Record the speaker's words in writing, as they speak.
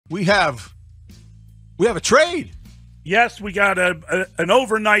we have a trade. Yes, we got an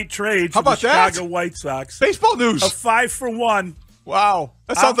overnight trade for the Chicago White Sox. Baseball news. A 5-for-1. Wow.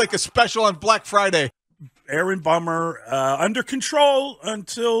 That sounds like a special on Black Friday. Aaron Bummer under control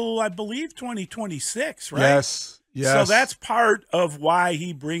until, I believe, 2026, right? Yes. So that's part of why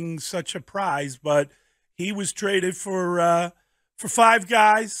he brings such a prize. But he was traded for 5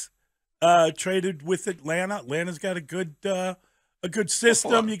 guys, traded with Atlanta. Atlanta's got a good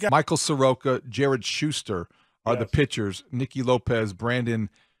system. You got Michael Soroka, Jared Shuster are the pitchers. Nicky Lopez, Braden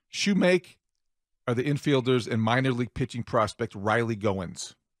Shewmake are the infielders, and minor league pitching prospect Riley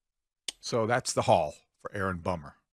Gowens. So that's the haul for Aaron Bummer.